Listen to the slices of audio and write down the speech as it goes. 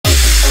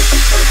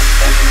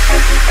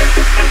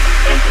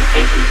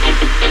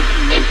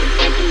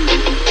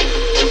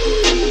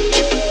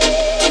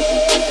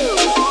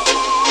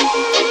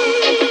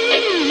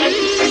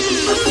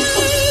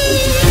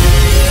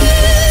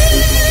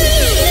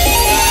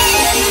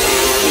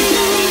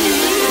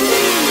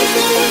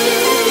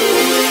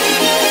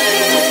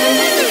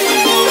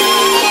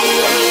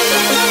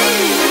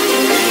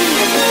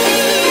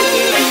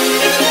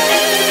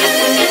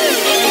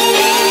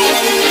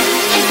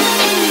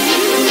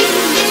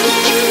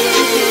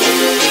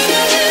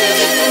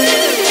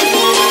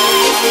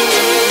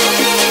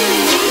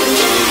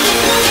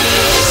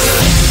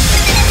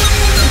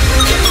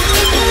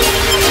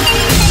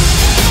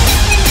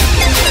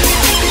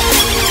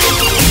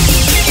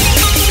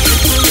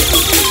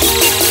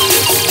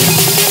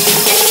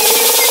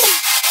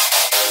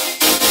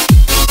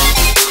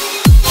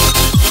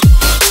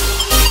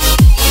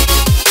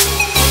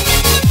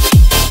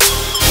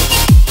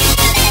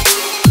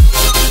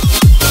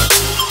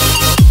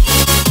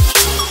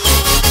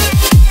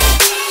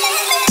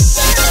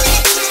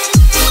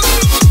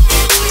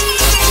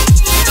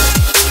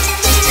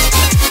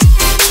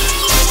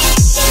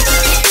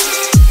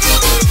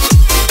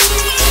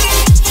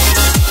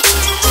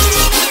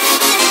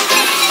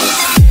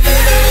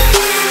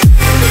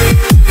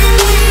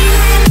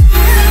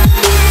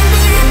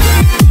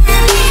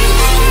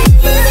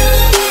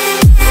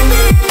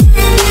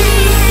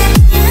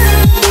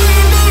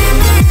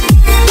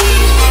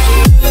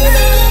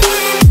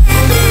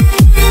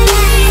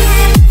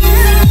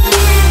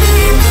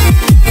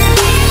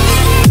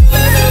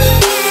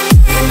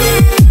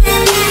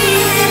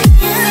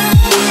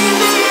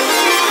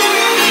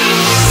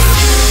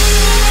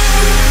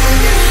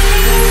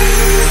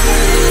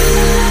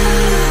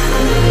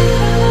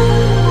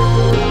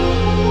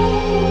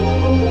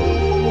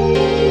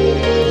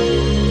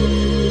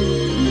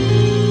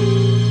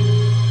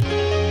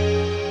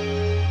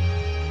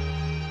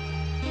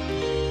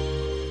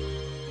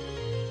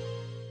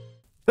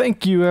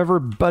you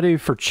everybody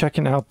for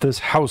checking out this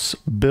house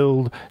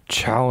build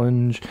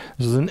challenge.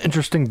 This is an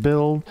interesting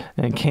build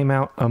and it came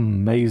out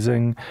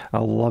amazing. I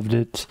loved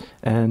it.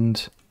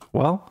 And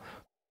well,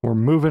 we're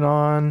moving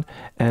on.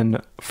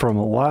 And from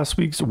last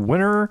week's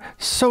winner,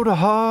 Soda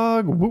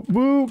Hog, woo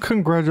woo,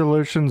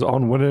 congratulations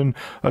on winning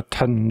a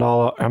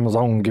 $10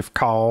 Amazon gift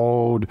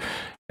card.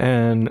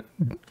 And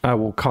I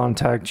will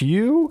contact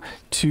you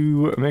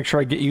to make sure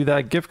I get you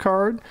that gift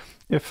card.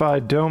 If I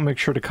don't, make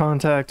sure to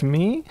contact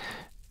me.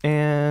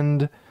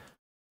 And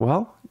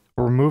well,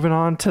 we're moving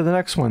on to the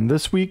next one.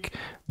 This week,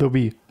 there'll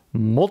be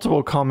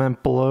multiple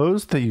comment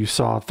belows that you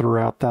saw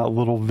throughout that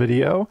little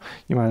video.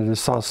 You might have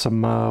just saw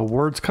some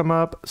words come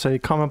up, say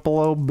comment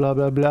below, blah,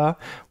 blah, blah.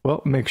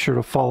 Well, make sure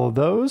to follow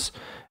those.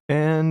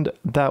 And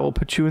that will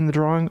put you in the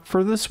drawing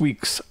for this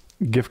week's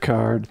gift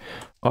card.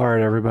 All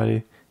right,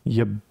 everybody.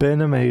 You've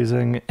been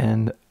amazing,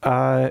 and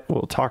I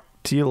will talk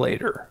to you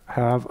later.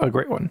 Have a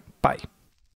great one. Bye.